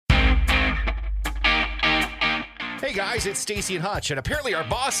Hey guys, it's Stacy and Hutch, and apparently our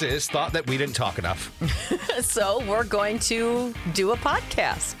bosses thought that we didn't talk enough. So we're going to do a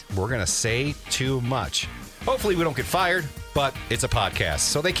podcast. We're going to say too much. Hopefully we don't get fired, but it's a podcast,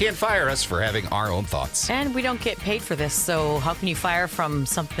 so they can't fire us for having our own thoughts. And we don't get paid for this, so how can you fire from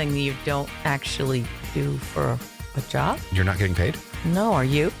something that you don't actually do for a job? You're not getting paid? No, are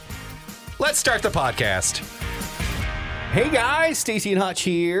you? Let's start the podcast. Hey guys, Stacy and Hutch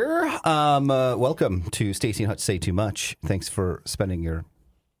here. Welcome to Stacy and Hutch Say Too Much. Thanks for spending your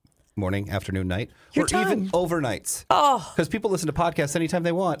morning, afternoon, night, Your or time. even overnights. Oh, Because people listen to podcasts anytime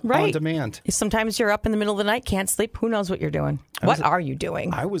they want, right. on demand. Sometimes you're up in the middle of the night, can't sleep. Who knows what you're doing? What are you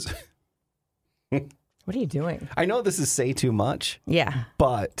doing? What What are you doing? I know this is Say Too Much, Yeah.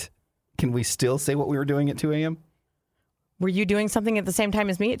 but can we still say what we were doing at 2 a.m.? Were you doing something at the same time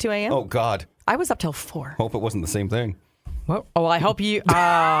as me at 2 a.m.? Oh, God. I was up till 4. Hope it wasn't the same thing. Well, I hope you...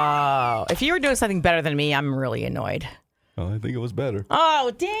 if you were doing something better than me, I'm really annoyed. Oh, I think it was better.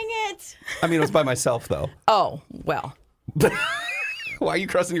 Oh, dang it. I mean, it was by myself, though. Oh, well. Why are you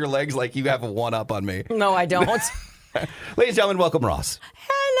crossing your legs like you have a one-up on me? No, I don't. Ladies and gentlemen, welcome Ross.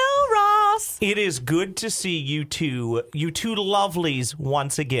 Hello, Ross. It is good to see you two lovelies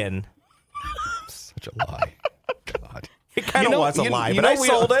once again. Such a lie. God. It kind of was a lie, but I we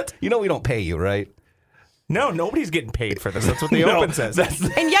sold don't- it. You know we don't pay you, right? No, nobody's getting paid for this. That's what the open says.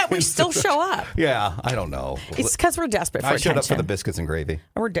 And yet we still show up. Yeah, I don't know. It's because we're desperate for I attention. showed up for the biscuits and gravy.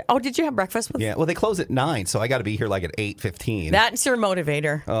 Did you have breakfast with? Yeah, well, they close at 9, so I got to be here like at 8:15. That's your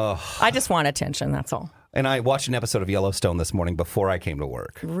motivator. I just want attention. That's all. And I watched an episode of Yellowstone this morning before I came to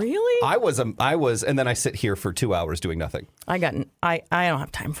work. Really? I was, and then I sit here for 2 hours doing nothing. I don't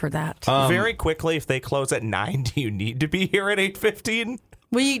have time for that. Very quickly, if they close at 9, do you need to be here at 8:15?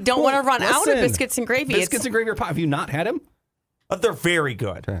 We don't want to run out of Listen, biscuits and gravy. Biscuits and gravy are have you not had them? They're very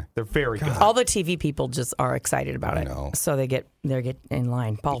good. Okay. They're very good. All the TV people just are excited about it. know. So they get in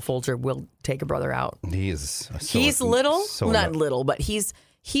line. Paul Folger will take a brother out. He's Little, so not little, but he's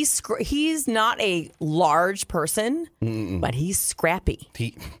not a large person, but he's scrappy.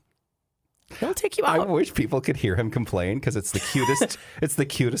 He'll take you I out. wish people could hear him complain because it's the cutest. It's the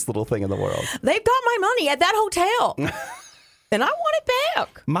cutest little thing in the world. They've got my money at that hotel, and I want it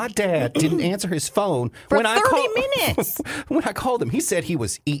back. My dad didn't answer his phone For when 30 minutes. When I called him, he said he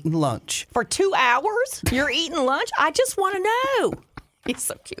was eating lunch. For 2 hours, you're eating lunch? I just want to know. He's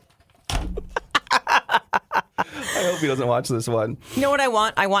so cute. I hope he doesn't watch this one. You know what I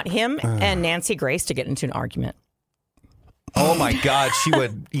want? I want him and Nancy Grace to get into an argument. Oh my God, she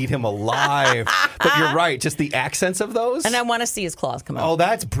would eat him alive. But you're right, just the accents of those. And I want to see his claws come out. Oh,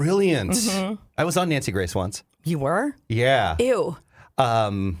 that's brilliant. I was on Nancy Grace once. You were? Yeah. Ew.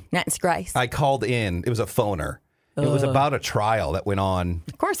 Nancy Grace. I called in. It was a phoner. It was about a trial that went on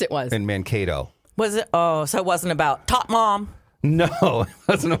Of course it was. in Mankato. Was it? Oh, so it wasn't about Top Mom. No, it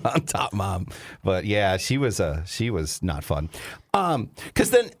wasn't about Top Mom. But yeah, she was not fun. Because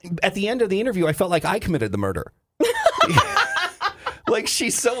then at the end of the interview, I felt like I committed the murder. Like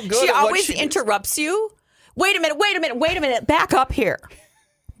she's so good. She at what always interrupts you. Wait a minute. Back up here.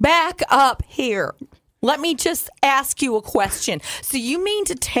 Let me just ask you a question. So you mean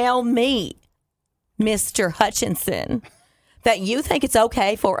to tell me, Mr. Hutchinson, that you think it's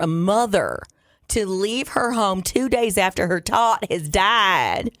okay for a mother to leave her home 2 days after her tot has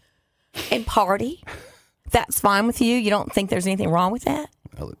died and party? That's fine with you? You don't think there's anything wrong with that?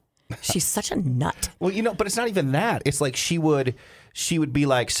 She's such a nut. Well, but it's not even that. It's like she would be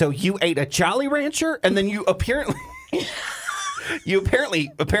like, so you ate a Jolly Rancher? And then you apparently... apparently,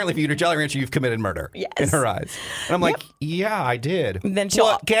 if you eat a Jolly Rancher, you've committed murder in her eyes. And I'm like, yeah, I did. And then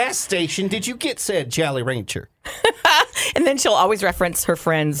what gas station did you get said Jolly Rancher? And then she'll always reference her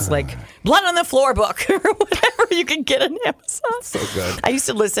friends like Blood on the Floor book or whatever you can get on Amazon. So good. I used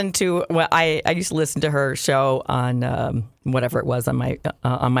to listen to I used to listen to her show on whatever it was on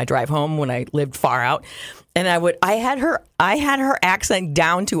my drive home when I lived far out, and I had her accent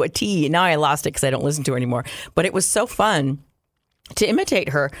down to a T. Now I lost it because I don't listen to her anymore. But it was so fun to imitate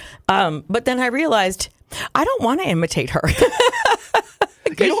her. But then I realized I don't want to imitate her.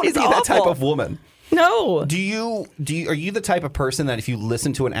 You don't want to be that type of woman. No. Are you the type of person that if you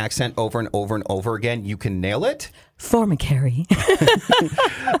listen to an accent over and over and over again, you can nail it? Formicary.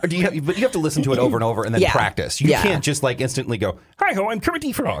 Or but you have to listen to it over and over and then practice. You can't just like instantly go, hi ho, I'm Kermit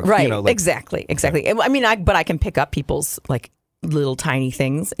the Frog. Right. Exactly. I mean, but I can pick up people's like little tiny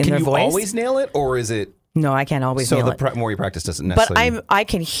things in their voice. Can you always nail it, or is it? No, I can't always nail it. So the more you practice doesn't necessarily... But I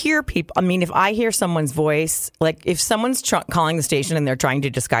can hear people. I mean, if I hear someone's voice, like if someone's calling the station and they're trying to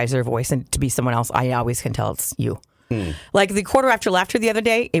disguise their voice and to be someone else, I always can tell it's you. Like the Quarter After Laughter the other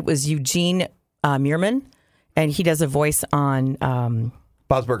day, it was Eugene Meerman. and he does a voice on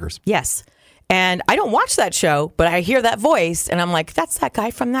Bob's Burgers. Yes. And I don't watch that show, but I hear that voice and I'm like, that's that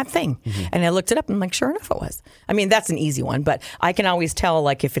guy from that thing. And I looked it up and I'm like, sure enough it was. I mean, that's an easy one, but I can always tell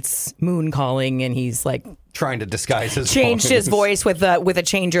like if it's Moon calling and he's like Trying to disguise his changed his voice with a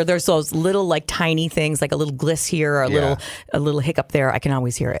changer. There's those little like tiny things, like a little gliss here or a little hiccup there. I can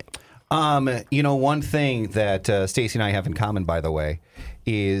always hear it. One thing that Stacey and I have in common, by the way,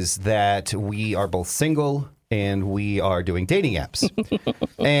 is that we are both single and we are doing dating apps.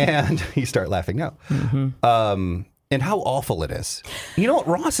 And you start laughing now. And how awful it is. You know what?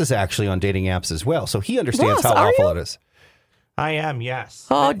 Ross is actually on dating apps as well, so he understands Ross, how awful you? it is. I am, yes.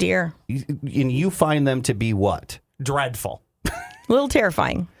 Oh dear. And you find them to be what? Dreadful. A little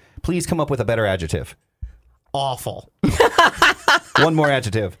terrifying. Please come up with a better adjective. Awful. One more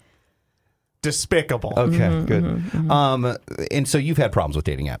adjective. Despicable. Okay, good. And so you've had problems with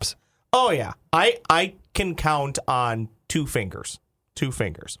dating apps. Oh, yeah. I can count on 2 fingers. 2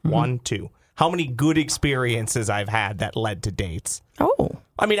 fingers. 1, 2. How many good experiences I've had that led to dates. Oh.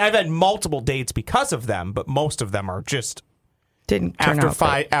 I mean, I've had multiple dates because of them, but most of them are just Didn't turn out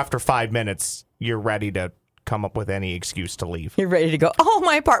great. after 5 minutes, you're ready to come up with any excuse to leave. You're ready to go. Oh,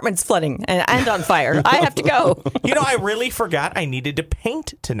 my apartment's flooding and on fire. I have to go. You know, I really forgot I needed to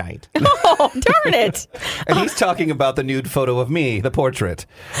paint tonight. Oh, darn it. And he's talking about the nude photo of me, the portrait.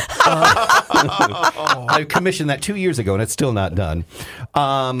 I commissioned that 2 years ago, and it's still not done.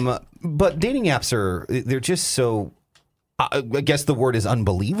 But dating apps they're just so, I guess the word is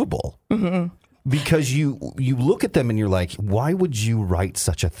unbelievable. Because you look at them and you're like, why would you write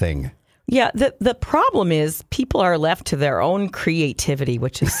such a thing? Yeah, the problem is people are left to their own creativity,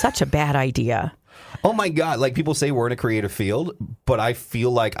 which is such a bad idea. Oh my God. Like people say we're in a creative field, but I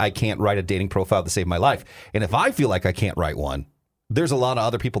feel like I can't write a dating profile to save my life. And if I feel like I can't write one, there's a lot of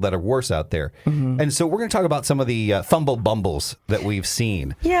other people that are worse out there. And so we're going to talk about some of the fumble bumbles that we've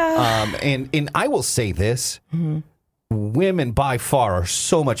seen. Yeah. And I will say this, women by far are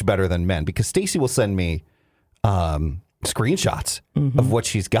so much better than men because Stacey will send me screenshots of what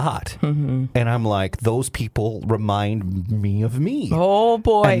she's got. And I'm like, those people remind me of me. Oh,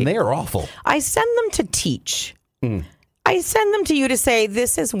 boy. And they're awful. I send them to teach. I send them to you to say,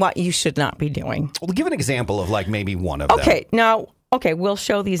 this is what you should not be doing. Well, give an example of like maybe one of them. Okay, we'll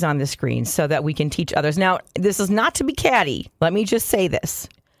show these on the screen so that we can teach others. Now, this is not to be catty. Let me just say this.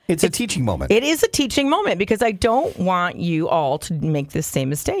 It's a teaching moment. It is a teaching moment because I don't want you all to make this same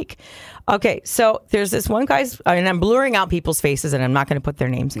mistake. Okay, so there's this one guy's, and I'm blurring out people's faces and I'm not going to put their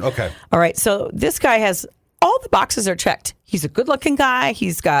names. Okay. All right, so this guy has, all the boxes are checked. He's a good looking guy.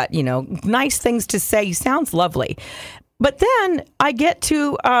 He's got, nice things to say. He sounds lovely. But then I get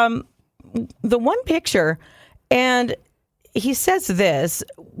to the one picture and he says this,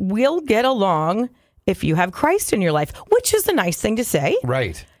 we'll get along if you have Christ in your life, which is a nice thing to say.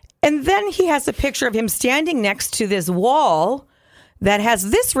 Right. And then he has a picture of him standing next to this wall that has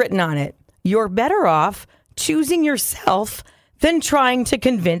this written on it. You're better off choosing yourself than trying to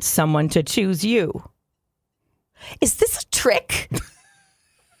convince someone to choose you. Is this a trick?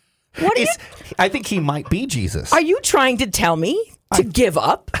 I think he might be Jesus. Are you trying to tell me to give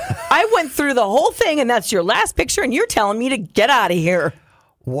up? I went through the whole thing and that's your last picture and you're telling me to get out of here.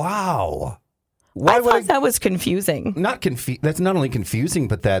 Wow. I thought that was confusing. That's not only confusing,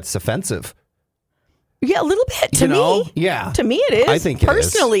 but that's offensive. Yeah, a little bit to me. Yeah. To me it is. I think it is.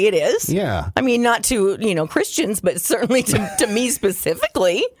 Personally it is. Yeah. I mean, not to, Christians, but certainly to me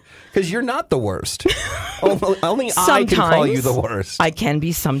specifically. Because you're not the worst. Only I can call you the worst. I can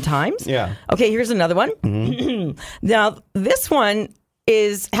be sometimes. Yeah. Okay, here's another one. Now, this one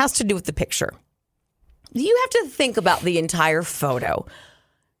has to do with the picture. You have to think about the entire photo.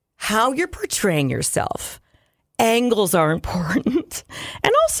 How you're portraying yourself. Angles are important.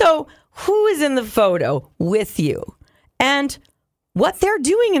 And also, who is in the photo with you? And what they're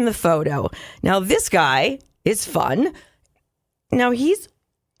doing in the photo. Now, this is fun. Now,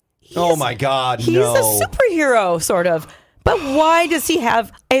 oh my God, he's no. a superhero, sort of. But why does he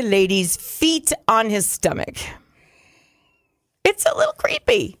have a lady's feet on his stomach? It's a little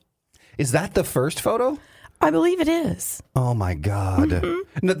creepy. Is that the first photo? I believe it is. Oh my God.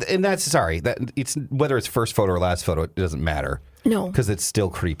 And that's, it's whether it's first photo or last photo, it doesn't matter. No. Because it's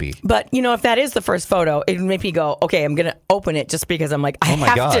still creepy. But, if that is the first photo, it would make me go, okay, I'm going to open it just because I'm like, I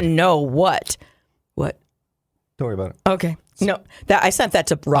have God. to know what. What? Don't worry about it. Okay. No, I sent that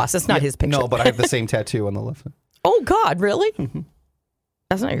to Ross. It's not his picture. No, but I have the same tattoo on the left. Oh, God, really?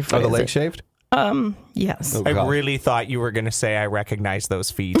 That's not your photo. Are the legs shaved? Yes. Oh, I God. really thought you were going to say I recognize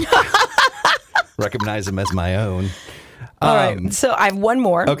those feet. Recognize them as my own. All right. So I have one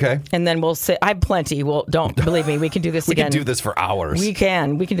more. Okay. And then we'll say I have plenty. Well, don't believe me. We can do this We again. can do this for hours. We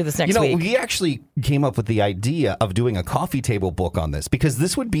can. We can do this next week. We actually came up with the idea of doing a coffee table book on this because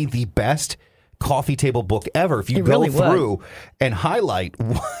this would be the best coffee table book ever if you It go really would. through and highlight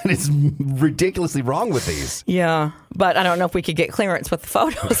what is ridiculously wrong with these. Yeah, but I don't know if we could get clearance with the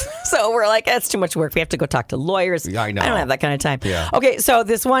photos. So we're like, that's too much work. We have to go talk to lawyers. Yeah, I know. I don't have that kind of time. Yeah. Okay, so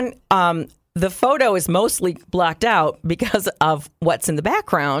this one, the photo is mostly blacked out because of what's in the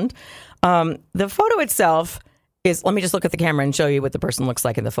background. The photo itself is, let me just look at the camera and show you what the person looks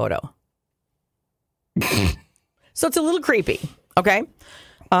like in the photo. So it's a little creepy, okay?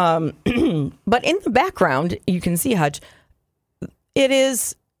 But in the background, you can see, Hutch,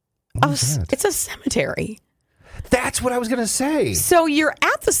 it's a cemetery. That's what I was going to say. So you're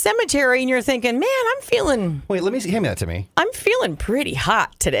at the cemetery and you're thinking, man, Wait, let me see. Hand that to me. I'm feeling pretty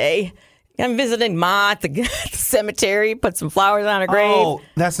hot today. I'm visiting Ma at the cemetery, put some flowers on her grave. Oh,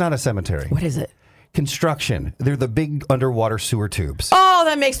 that's not a cemetery. What is it? Construction. They're the big underwater sewer tubes. Oh,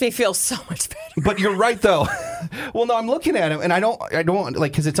 that makes me feel so much better. But you're right, though. Well, no, I'm looking at them, and I don't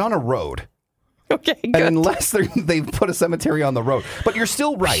like because it's on a road. Okay, And good. unless they've put a cemetery on the road, but you're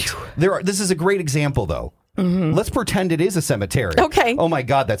still right. This is a great example, though. Let's pretend it is a cemetery. Okay. Oh my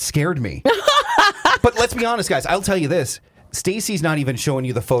God, that scared me. But let's be honest, guys. I'll tell you this: Stacy's not even showing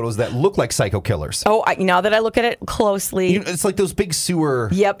you the photos that look like psycho killers. Oh, now that I look at it closely. It's like those big sewer.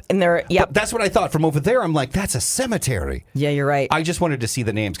 Yep, and they're, yep. But that's what I thought from over there. I'm like, that's a cemetery. Yeah, you're right. I just wanted to see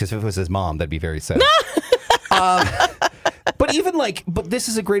the names because if it was his mom, that'd be very sad. But even but this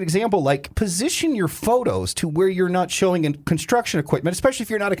is a great example. Like, position your photos to where you're not showing construction equipment, especially if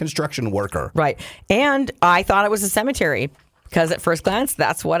you're not a construction worker. Right. And I thought it was a cemetery because at first glance,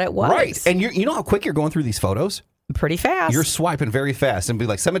 that's what it was. Right. And you know how quick you're going through these photos? Pretty fast. You're swiping very fast and be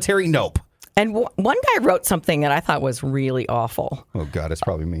like, cemetery, nope. And one guy wrote something that I thought was really awful. Oh, God, it's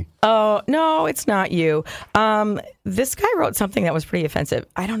probably me. Oh, no, it's not you. This guy wrote something that was pretty offensive.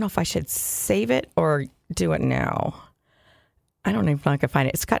 I don't know if I should save it or do it now. I don't even know if I can find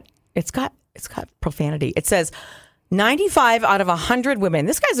it. It's got profanity. It says 95 out of 100 women.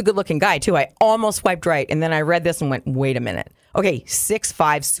 This guy's a good-looking guy too. I almost swiped right, and then I read this and went, "Wait a minute." Okay,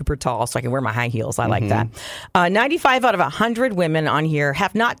 6'5", super tall, so I can wear my high heels. I like that. 95 out of 100 women on here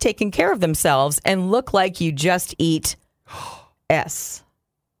have not taken care of themselves and look like you just eat S,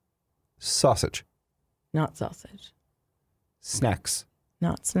 Sausage. not sausage, Snacks.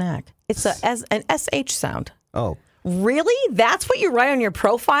 not snack. It's an SH sound. Oh. Really? That's what you write on your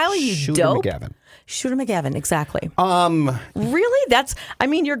profile, you Shooter dope? McGavin. Shooter McGavin, exactly.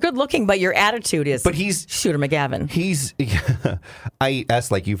 Really? You're good looking, but your attitude is But he's- Shooter McGavin. He's. I eat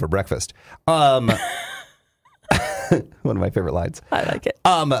S like you for breakfast. One of my favorite lines. I like it.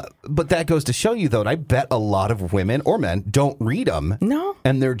 But that goes to show you, though, and I bet a lot of women or men don't read them. No.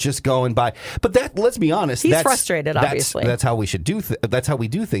 And they're just going by. But let's be honest. He's frustrated, obviously. That's how we should do. That's how we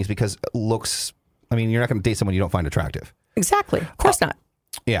do things because looks. I mean, you're not going to date someone you don't find attractive. Exactly. Of course not.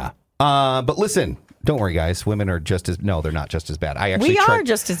 Yeah. But listen, don't worry, guys. Women are just as they're not just as bad. We are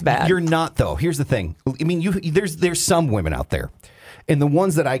just as bad. You're not, though. Here's the thing. I mean, there's some women out there, and the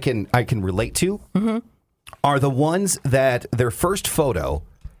ones that I can relate to are the ones that their first photo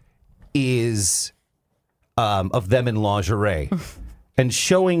is of them in lingerie and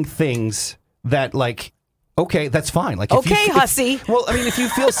showing things that okay, that's fine. Like, Okay, hussy. Well, I mean, if you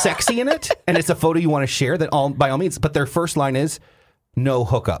feel sexy in it and it's a photo you want to share, then by all means. But their first line is no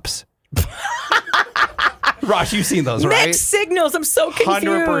hookups. Rosh, you've seen those, right? Mixed signals. I'm so confused.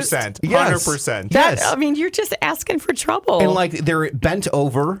 100%. Yes. 100%. Yes. I mean, you're just asking for trouble. And they're bent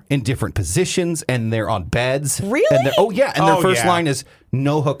over in different positions and they're on beds. Really? And their Oh, first yeah. line is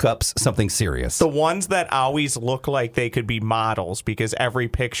no hookups, something serious. The ones that always look like they could be models because every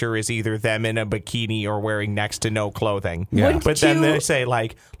picture is either them in a bikini or wearing next to no clothing. Yeah. But then they say,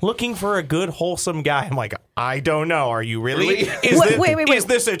 looking for a good, wholesome guy. I'm like, I don't know. Are you really? Wait. Is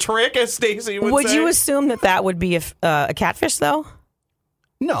this a trick, as Stacey would say? you assume that would be a catfish, though?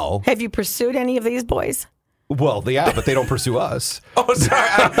 No. Have you pursued any of these boys? Well, yeah, but they don't pursue us. Oh, sorry.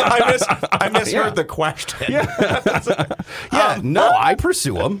 I misheard the question. Yeah, no, I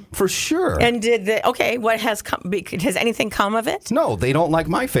pursue them for sure. And what has anything come of it? No, they don't like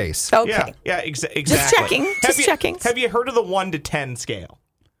my face. Okay. Yeah, exactly. checking, checking. Have you heard of the 1 to 10 scale?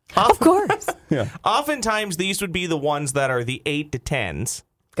 Of course. Oftentimes, these would be the ones that are the 8 to 10s.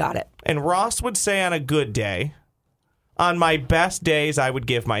 Got it. And Ross would say on a good day, on my best days, I would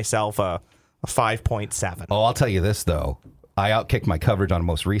give myself a 5.7. Oh, I'll tell you this, though. I outkicked my coverage on the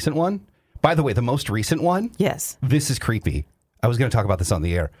most recent one. By the way, the most recent one, Yes. this is creepy. I was going to talk about this on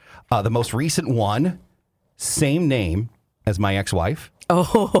the air. The most recent one, same name as my ex-wife,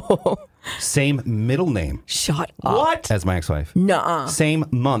 Oh, same middle name shut up. What? as my ex-wife, Nuh-uh. same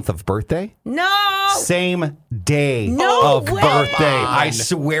month of birthday, No. same day No of way. birthday. I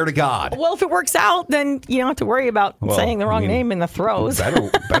swear to God. Well, if it works out, then you don't have to worry about Well, saying the I wrong mean, name in the throes.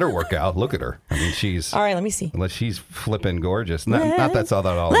 Better work out. Look at her. I mean, she's All right, let me see. unless she's flipping gorgeous. Not that's all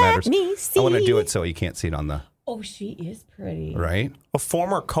that all let matters. me I want to see. do it so you can't see it on the Oh, she is pretty. right. A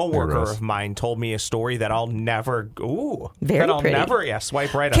former coworker Rose. of mine told me a story that I'll never. Very that I'll pretty. never.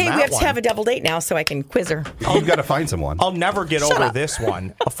 Swipe right on Okay, that we have one. to have a double date now so I can quiz her. You've got to find someone. I'll never get over this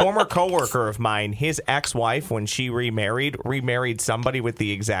one. A former coworker of mine, his ex-wife, when she remarried somebody with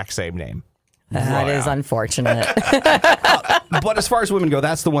the exact same name. That is unfortunate. But as far as women go,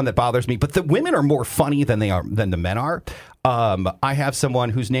 that's the one that bothers me. But the women are more funny than the men are. I have someone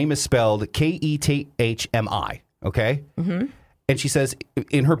whose name is spelled Kethmi. Okay. Mm-hmm. And she says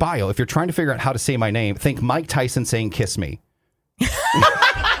in her bio, if you're trying to figure out how to say my name, think Mike Tyson saying "kiss me."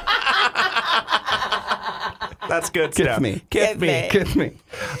 That's good Kiss stuff. me. Kiss me. Kiss me.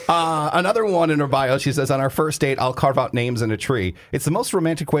 Another one in her bio, she says, on our first date, I'll carve out names in a tree. It's the most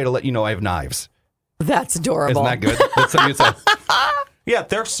romantic way to let you know I have knives. That's adorable. Isn't that good? That's something you said. Yeah,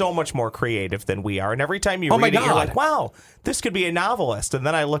 they're so much more creative than we are. And every time you Oh my read it, you're God. like, wow, this could be a novelist. And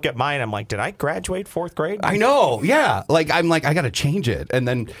then I look at mine, I'm like, did I graduate 4th grade? I know. Yeah. I'm like, I got to change it. And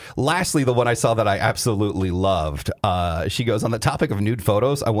then lastly, the one I saw that I absolutely loved, she goes, on the topic of nude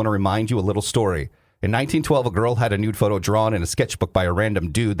photos, I want to remind you a little story. In 1912, a girl had a nude photo drawn in a sketchbook by a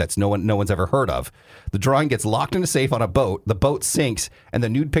random dude that's no one's ever heard of. The drawing gets locked in a safe on a boat. The boat sinks, and the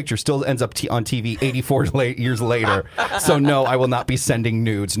nude picture still ends up on TV 84 years later. So no, I will not be sending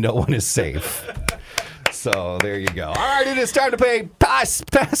nudes. No one is safe. So there you go. All right, it is time to play Pass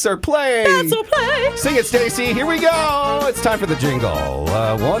or Play. Pass or Play. Sing it, Stacy. Here we go. It's time for the jingle.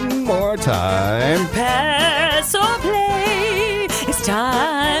 One more time. Pass or play. It's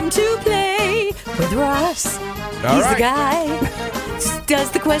time to play with Ross. All He's right. the guy. Does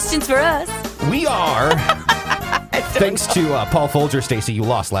the questions for us. We are. Thanks to Paul Folger, Stacy, you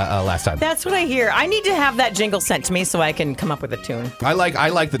lost last time. That's what I hear. I need to have that jingle sent to me so I can come up with a tune. I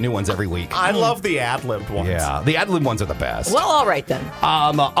like the new ones every week. I love the ad-libbed ones. Yeah, the ad-lib ones are the best. Well, all right then.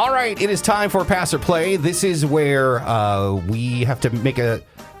 All right, it is time for Pass or Play. This is where we have to make a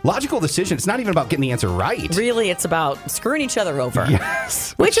logical decision. It's not even about getting the answer right. Really, it's about screwing each other over.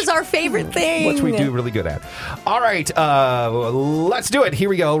 Yes. Which is our favorite thing. Which we do really good at. All right, let's do it. Here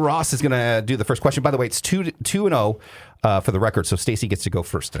we go. Ross is going to do the first question. By the way, it's 2-0 for the record, so Stacy gets to go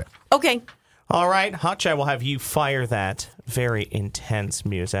first today. Okay. All right, Hutch, I will have you fire that very intense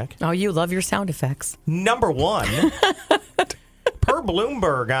music. Oh, you love your sound effects. Number 1. Per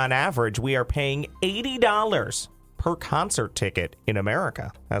Bloomberg, on average, we are paying $80 per concert ticket in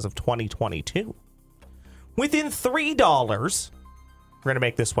America as of 2022. Within $3, we're going to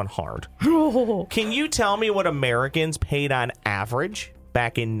make this one hard. Can you tell me what Americans paid on average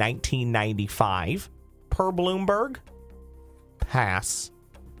back in 1995 per Bloomberg? Pass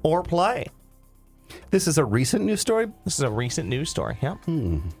or play? This is a recent news story. This is a recent news story. Yep.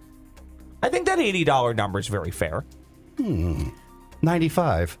 I think that $80 number is very fair.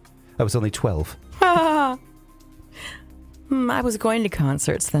 95. I was only 12. I was going to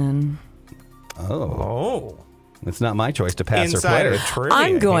concerts then. Oh. It's not my choice to pass Insider or play. trivia.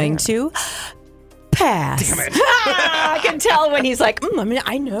 I'm going here. to pass. Damn it. I can tell when he's like,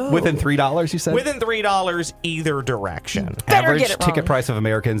 I know. Within $3, you said? Within $3 either direction. Better Average get it ticket wrong. price of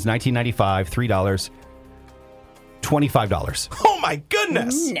Americans, $19.95, $3, $25. Oh my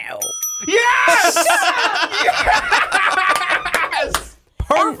goodness. No. Yes!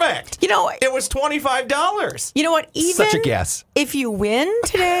 Perfect. You know, It was $25. you know what? Even Such a guess. if you win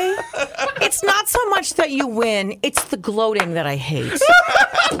today, it's not so much that you win, it's the gloating that I hate.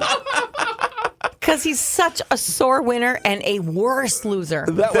 Because he's such a sore winner and a worse loser.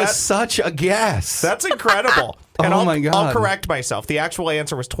 That was such a guess. That's incredible. And Oh I'll, my God. I'll correct myself. The actual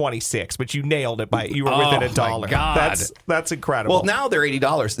answer was 26, but you nailed it by you were within Oh $1. my God. That's incredible. Well, now they're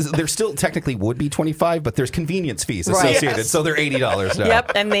 $80. There still technically would be 25, but there's convenience fees Right. associated, Yes. so they're $80 now.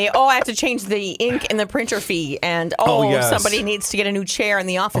 Yep, and I have to change the ink and the printer fee, and yes. somebody needs to get a new chair in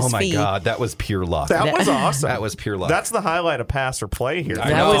the office Oh my fee. God, that was pure luck. that was awesome. That was pure luck. That's the highlight of pass or play here. I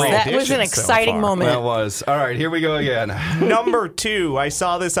That know. was that was an Edition so exciting far. moment. That was. All right, here we go again. Number 2, I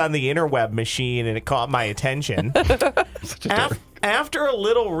saw this on the interweb machine and it caught my attention. After a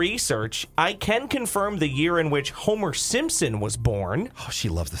little research, I can confirm the year in which Homer Simpson was born. Oh, she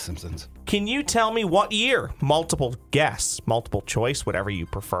loves The Simpsons. Can you tell me what year? Multiple guess, multiple choice, whatever you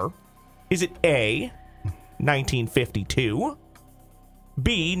prefer. Is it A, 1952,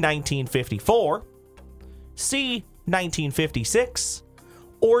 B, 1954, C, 1956,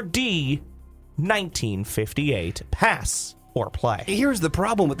 or D, 1958? Pass or play? Here's the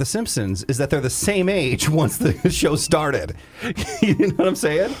problem with The Simpsons is that they're the same age once the show started. You know what I'm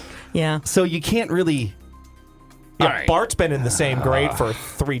saying? Yeah. So you can't really... Yeah, All right. Bart's been in the same grade for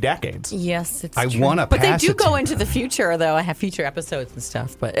 3 decades. Yes, it's I true. wanna But they pass do it go to- into the future, though. I have future episodes and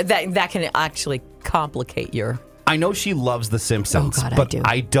stuff, but that can actually complicate your... I know she loves The Simpsons, Oh, God, I but do.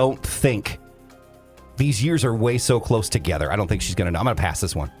 I don't think these years are way so close together. I don't think she's going to know. I'm going to pass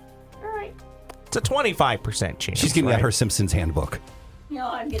this one. It's a 25% chance. She's giving right? out her Simpsons handbook. No,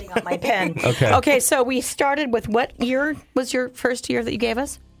 I'm getting out my pen. Okay. Okay, so we started with what year was your first year that you gave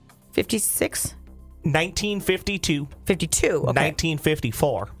us? 56? 1952, 52. Okay.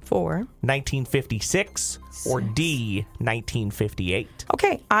 1954, 4. 1956, or D, 1958.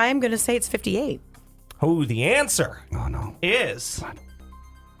 Okay, I'm going to say it's 58. Oh, the answer Oh, no. is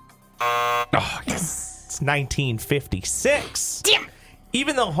Oh, yes. it's 1956. Damn.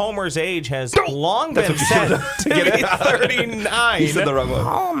 Even though Homer's age has long been set to be You 39, said the wrong one.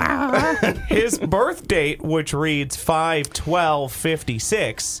 Homer. his birth date, which reads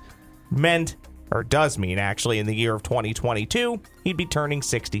 5/12/56, meant, or does mean actually, in the year of 2022, he'd be turning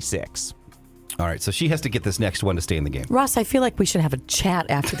 66. All right, so she has to get this next one to stay in the game. Ross, I feel like we should have a chat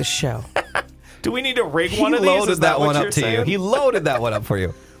after the show. Do we need to rig one He of these? loaded Is that what one you're up to you. saying? He loaded that one up for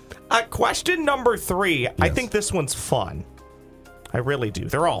you. Question number 3. I think this one's fun. I really do.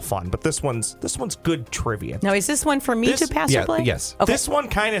 They're all fun, but this one's good trivia. Now, is this one for me This- to pass Yeah, or play? yes. Okay. This one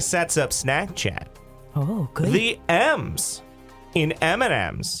kind of sets up Snack Chat. Oh, good. The M's in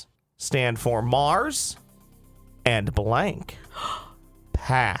M&M's stand for Mars and blank.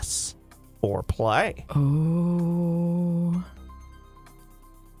 Pass or play. Oh.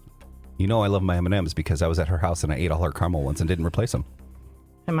 You know I love my M&Ms because I was at her house and I ate all her caramel ones and didn't replace them.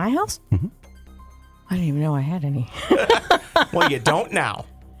 At my house? Mm-hmm. I didn't even know I had any. Well, you don't now.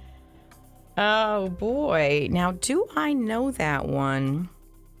 Oh, boy. Now, do I know that one?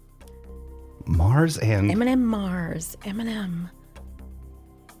 Mars and... M&M Mars. M&M.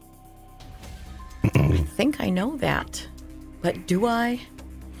 I think I know that. But do I?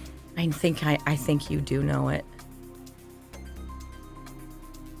 I think you do know it.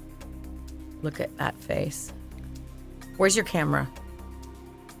 Look at that face. Where's your camera?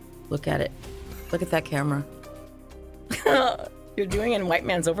 Look at it. Look at that camera. You're doing it in white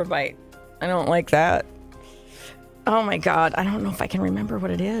man's overbite. I don't like that. Oh my God. I don't know if I can remember what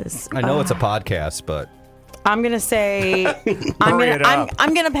it is. I know it's a podcast, but... I'm gonna say Hurry it up.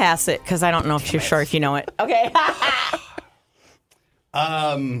 I'm gonna pass it because I don't know if you're sure if you know it. Okay.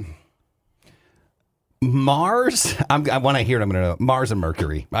 Mars? When I hear it, I'm going to know. Mars and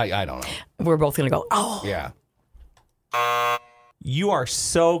Mercury. I don't know. We're both gonna go. Oh, Yeah. You are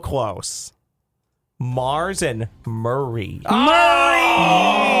so close. Mars and Murray.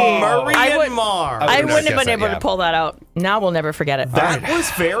 Murray. Murray I and would- Mars. I not wouldn't have guess been that, able yeah. to pull that out. Now we'll never forget it. That was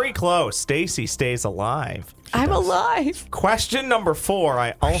very close. Stacy stays alive. I'm alive. Question number 4.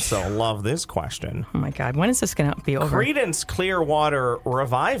 I also love this question. Oh my God. When is this gonna be over? Creedence Clearwater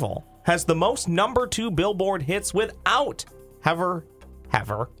Revival has the most number 2 Billboard hits without ever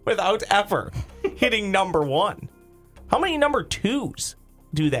hitting number 1. How many number 2s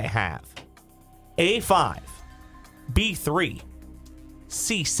do they have? A5, B3,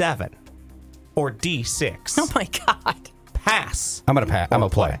 C7, or D6? Oh my God. Pass. I'm going to pass. I'm going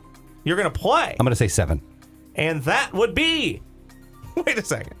to play. You're going to play. I'm going to say 7. And that would be. Wait a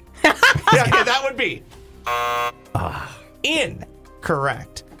second. yeah, that would be.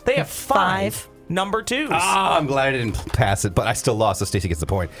 Incorrect. They have 5 number 2s. I'm glad I didn't pass it, but I still lost, so Stacey gets the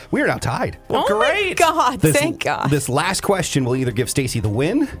point. We are now tied. Well, Oh my great. God. Thank God. This last question will either give Stacey the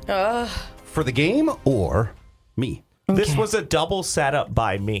win for the game or me. This Okay. was a double setup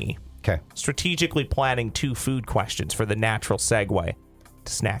by me, Okay. strategically planning 2 food questions for the natural segue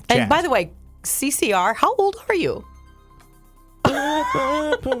to Snack Chat. And by the way, CCR, how old are you?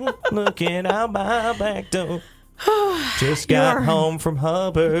 looking out my back door. Just got You're- home from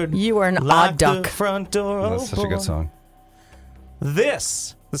Hubbard. You are an Locked odd duck. the front door. That's such a good song.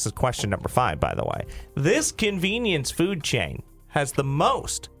 This is question number 5, by the way. This convenience food chain has the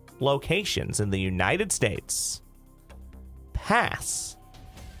most locations in the United States. Pass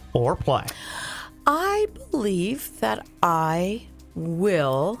or play? I believe that I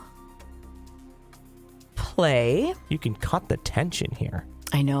will play. You can cut the tension here.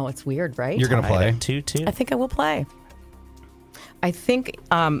 I know, it's weird, right? You're going to play? 2-2. I think I will play. I think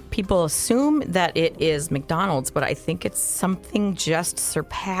people assume that it is McDonald's, but I think it's something just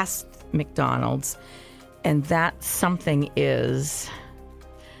surpassed McDonald's. And that something is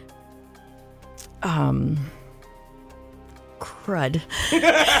Crud.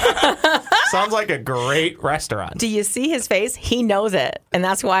 Sounds like a great restaurant. Do you see his face? He knows it. And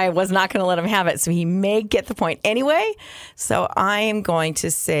that's why I was not going to let him have it. So he may get the point anyway. So I am going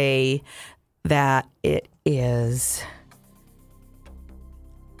to say that it is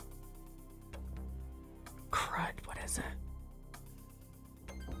crud. What is it?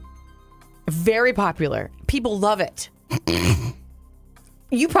 Very popular. People love it.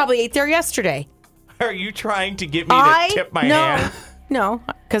 You probably ate there yesterday. Are you trying to get me to tip my hand? No,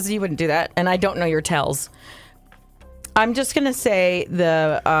 because you wouldn't do that, and I don't know your tells. I'm just gonna say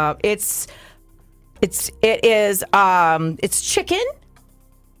it's chicken.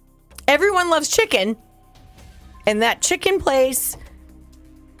 Everyone loves chicken, and that chicken place.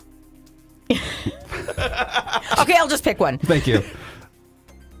 Okay, I'll just pick one. Thank you.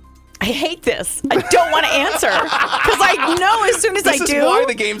 I hate this. I don't want to answer because I know as soon as I do. This is why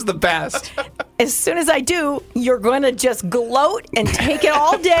the game's the best. As soon as I do, you're going to just gloat and take it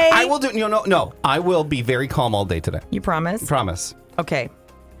all day. I will do. No. I will be very calm all day today. You promise? Promise. Okay.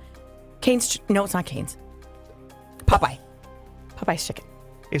 Cane's. No, it's not Cane's. Popeye. Popeye's chicken.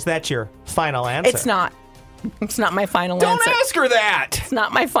 Is that your final answer? It's not. It's not my final Don't answer. ask her that. It's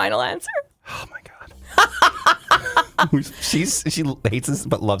not my final answer. Oh my god. She hates this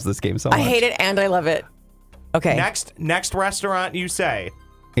but loves this game so much. I hate it and I love it. Okay. Next restaurant you say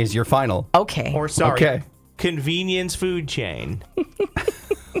Is your final. Okay. or sorry, Okay. convenience food chain.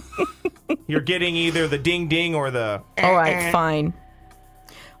 You're getting either the ding ding or the All right, fine.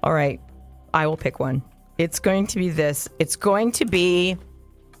 All right. I will pick one. It's going to be this. It's going to be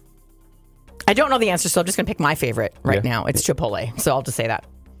I don't know the answer, so I'm just going to pick my favorite right now. It's Chipotle. So I'll just say that.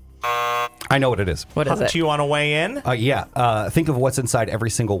 I know what it is. What is it? Do you want to weigh in? Yeah. Think of what's inside every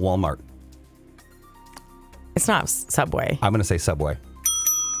single Walmart. It's not Subway. I'm going to say Subway.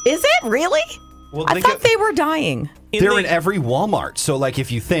 Is it really? Well, I think thought of- they were dying. They're in every Walmart. So, like, if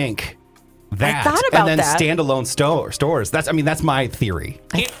you think that, thought about and then that. standalone stores, that's my theory.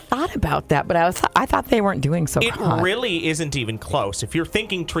 I thought about that, but I thought they weren't doing so It hot. really isn't even close. If you're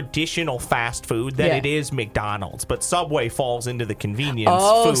thinking traditional fast food, then Yeah. it is McDonald's. But Subway falls into the convenience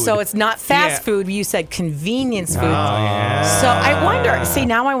Oh, food. so it's not fast Yeah. food. You said convenience food. yeah. So I wonder. See,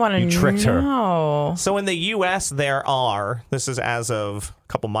 now I want to know. You tricked her. So in the U.S., there are, this is as of a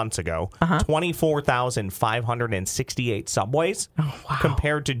couple months ago, 24,568 Subways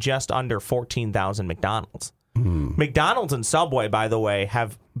compared to just under 14,000 McDonald's. McDonald's and Subway, by the way,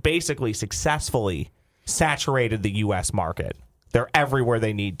 have basically successfully saturated the U.S. market. They're everywhere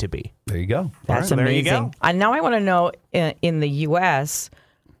they need to be. There you go. That's There you amazing. go. Now I want to know in the U.S.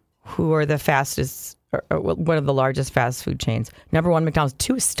 who are the fastest, or what are the largest fast food chains? Number one, McDonald's.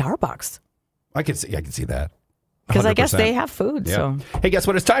 Two is Starbucks. I can see that. Because I guess 100%. they have food. Yeah. So Hey, guess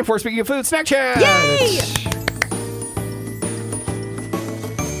what it's time for? Speaking of food, Snack Chat. Yay!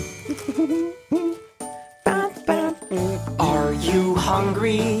 Are you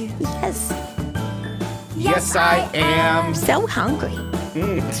hungry? Yes. Yes, I am. So hungry.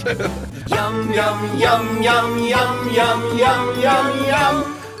 Yum, yum, yum, yum, yum, yum, yum, yum,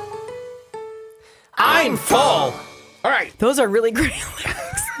 yum. I'm full. All right. Those are really great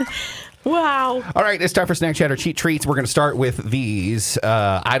lyrics. Wow. All right, it's time for Snack Chat or Cheat Treats. We're going to start with these.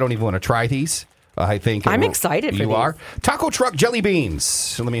 I don't even want to try these. I think I'm excited for you these. are. Taco Truck Jelly Beans.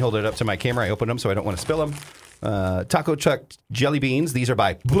 So let me hold it up to my camera. I opened them so I don't want to spill them. Taco Truck Jelly Beans. These are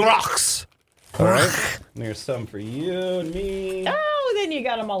by Brach's. All right. There's some for you and me. Oh, then you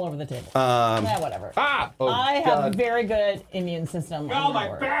got them all over the table. Whatever. Oh, I have God. a very good immune system. Oh,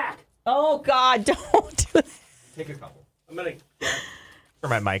 my back! Oh, God, don't do that. Take a couple. I'm going to turn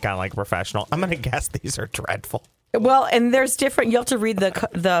my mic on like a professional. I'm going to guess these are dreadful. Well, and there's different. You have to read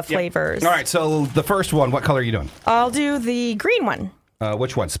the flavors. All right, so the first one, what color are you doing? I'll do the green one.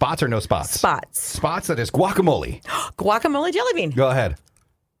 Which one? Spots or no spots? Spots. Spots, that is guacamole. Guacamole jelly bean. Go ahead.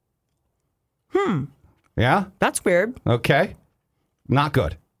 Yeah? That's weird. Okay. Not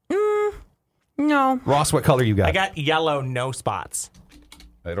good. No. Ross, what color you got? I got yellow, no spots.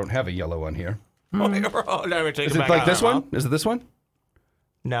 I don't have a yellow one here. Oh, let me take Is it it back like out. this one? Is it this one?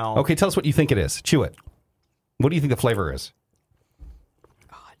 No. Okay, tell us what you think it is. Chew it. What do you think the flavor is?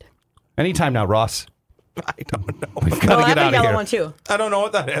 God. Anytime now, Ross. I don't know. We've got to I get have a out of yellow here. one too. I don't know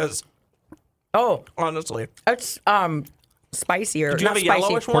what that is, Oh, honestly. it's spicier. Do you have Not a spicy.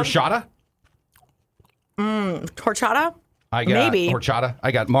 yellowish one? Horchata? Horchata? I got Maybe. horchata.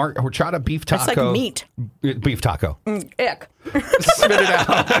 I got horchata beef taco. It's like meat. Beef taco. Ick. Spit it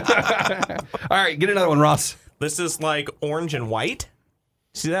out. All right, get another one, Ross. This is like orange and white.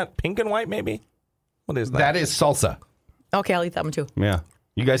 See that? Pink and white, maybe? What is that? That is salsa. Okay, I'll eat that one too. Yeah.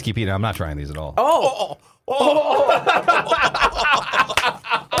 You guys keep eating. I'm not trying these at all.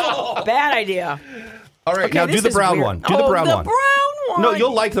 Bad idea. All right, Okay, now do this the is brown weird. one. Do the brown one. The brown one. No,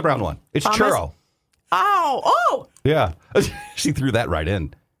 you'll like the brown one. It's Promise? churro. Oh. Yeah. She threw that right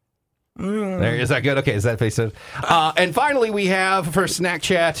in. There, is that good? Okay, is that face it? And finally, we have for snack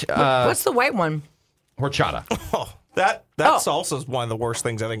chat What's the white one? horchata. That salsa is one of the worst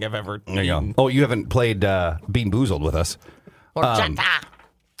things I think I've ever There you eaten. go. Oh, you haven't played Bean Boozled with us. Horchata.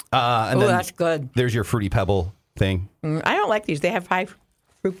 And Oh, then that's good. there's your Fruity Pebble thing. I don't like these. They have high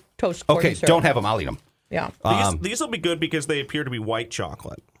fructose. corn Okay, syrup. don't have them. I'll eat them. Yeah. These will be good because they appear to be white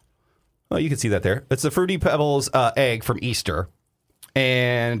chocolate. Oh, you can see that there. It's the Fruity Pebbles egg from Easter.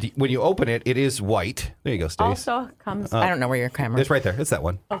 And when you open it, it is white. There you go, Stace. Also comes. I don't know where your camera. It's right there. It's that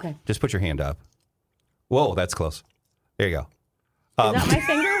one. Okay. Just put your hand up. Whoa, that's close. There you go. Is that my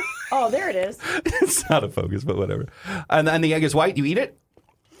finger? Oh, there it is. It's not a focus, but whatever. And then the egg is white. You eat it.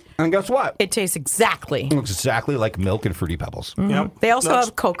 And guess what? It tastes exactly. It looks exactly like milk and Fruity Pebbles. Yep. They also That's-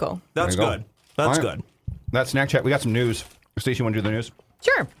 have cocoa. That's There you go. good. That's All right. good. That's Snack Chat. We got some news. Stacey, you want to do the news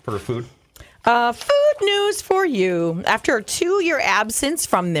Sure. for food? Food news for you. After a 2-year absence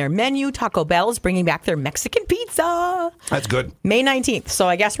from their menu, Taco Bell is bringing back their Mexican pizza. That's good. May 19th. So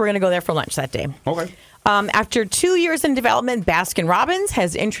I guess we're going to go there for lunch that day. Okay. After 2 years in development, Baskin-Robbins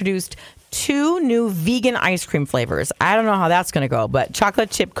has introduced 2 new vegan ice cream flavors. I don't know how that's going to go, but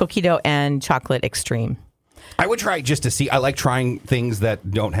chocolate chip cookie dough and chocolate extreme. I would try it just to see. I like trying things that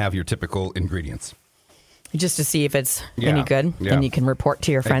don't have your typical ingredients. Just to see if it's Yeah, any good. yeah. And you can report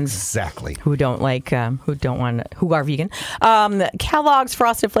to your friends Exactly. who don't like, who are vegan. Kellogg's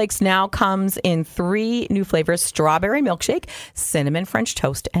Frosted Flakes now comes in 3 new flavors: strawberry milkshake, cinnamon French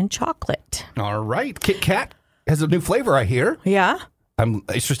toast, and chocolate. All right. Kit Kat has a new flavor, I hear. Yeah. I'm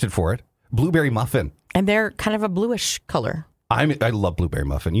interested for it. Blueberry muffin. And they're kind of a bluish color. I love blueberry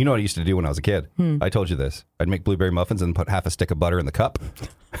muffin. You know what I used to do when I was a kid? I told you this. I'd make blueberry muffins and put half a stick of butter in the cup,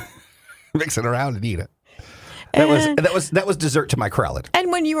 mix it around and eat it. That was dessert to my crowd.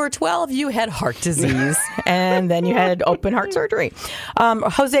 And when you were 12, you had heart disease, and then you had open heart surgery.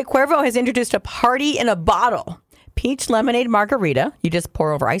 Jose Cuervo has introduced a party in a bottle peach lemonade margarita. You just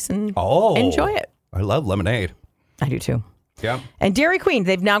pour over ice and enjoy it. I love lemonade. I do too. Yeah. And Dairy Queen,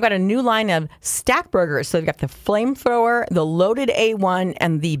 they've now got a new line of stack burgers. So they've got the Flamethrower, the Loaded A1,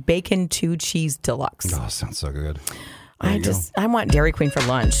 and the Bacon 2 Cheese Deluxe. Oh, sounds so good. I want Dairy Queen for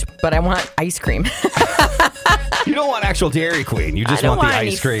lunch, but I want ice cream. You don't want actual Dairy Queen. You just I don't want the want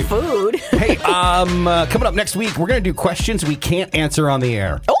any ice cream. food. Hey, coming up next week, we're going to do questions we can't answer on the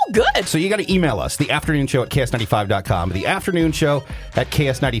air. Oh, good. So you got to email us, the afternoon show at ks95.com, the afternoon show at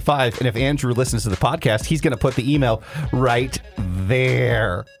ks95. And if Andrew listens to the podcast, he's going to put the email right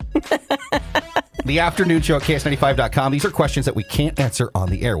there. The afternoon show at ks95.com. These are questions that we can't answer on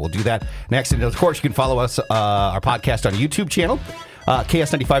the air. We'll do that next. And of course, you can follow us, our podcast on YouTube channel,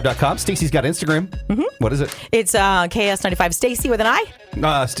 ks95.com. Stacey's got Instagram. Mm-hmm. What is it? It's KS95 Stacy with an I.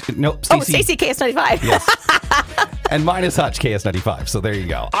 Nope. Oh, Stacy KS95. Yes. And mine is Hutch KS95. So there you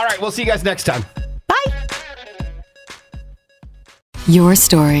go. All right. We'll see you guys next time. Bye. Your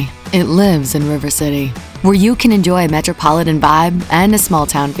story. It lives in River City, where you can enjoy a metropolitan vibe and a small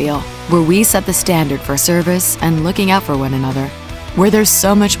town feel, where we set the standard for service and looking out for one another, where there's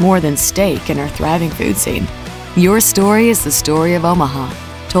so much more than steak in our thriving food scene. Your story is the story of Omaha,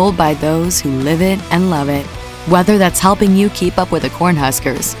 told by those who live it and love it. Whether that's helping you keep up with the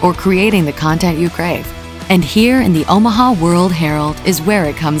Cornhuskers or creating the content you crave. And here in the Omaha World Herald is where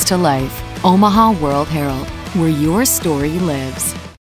it comes to life. Omaha World Herald, where your story lives.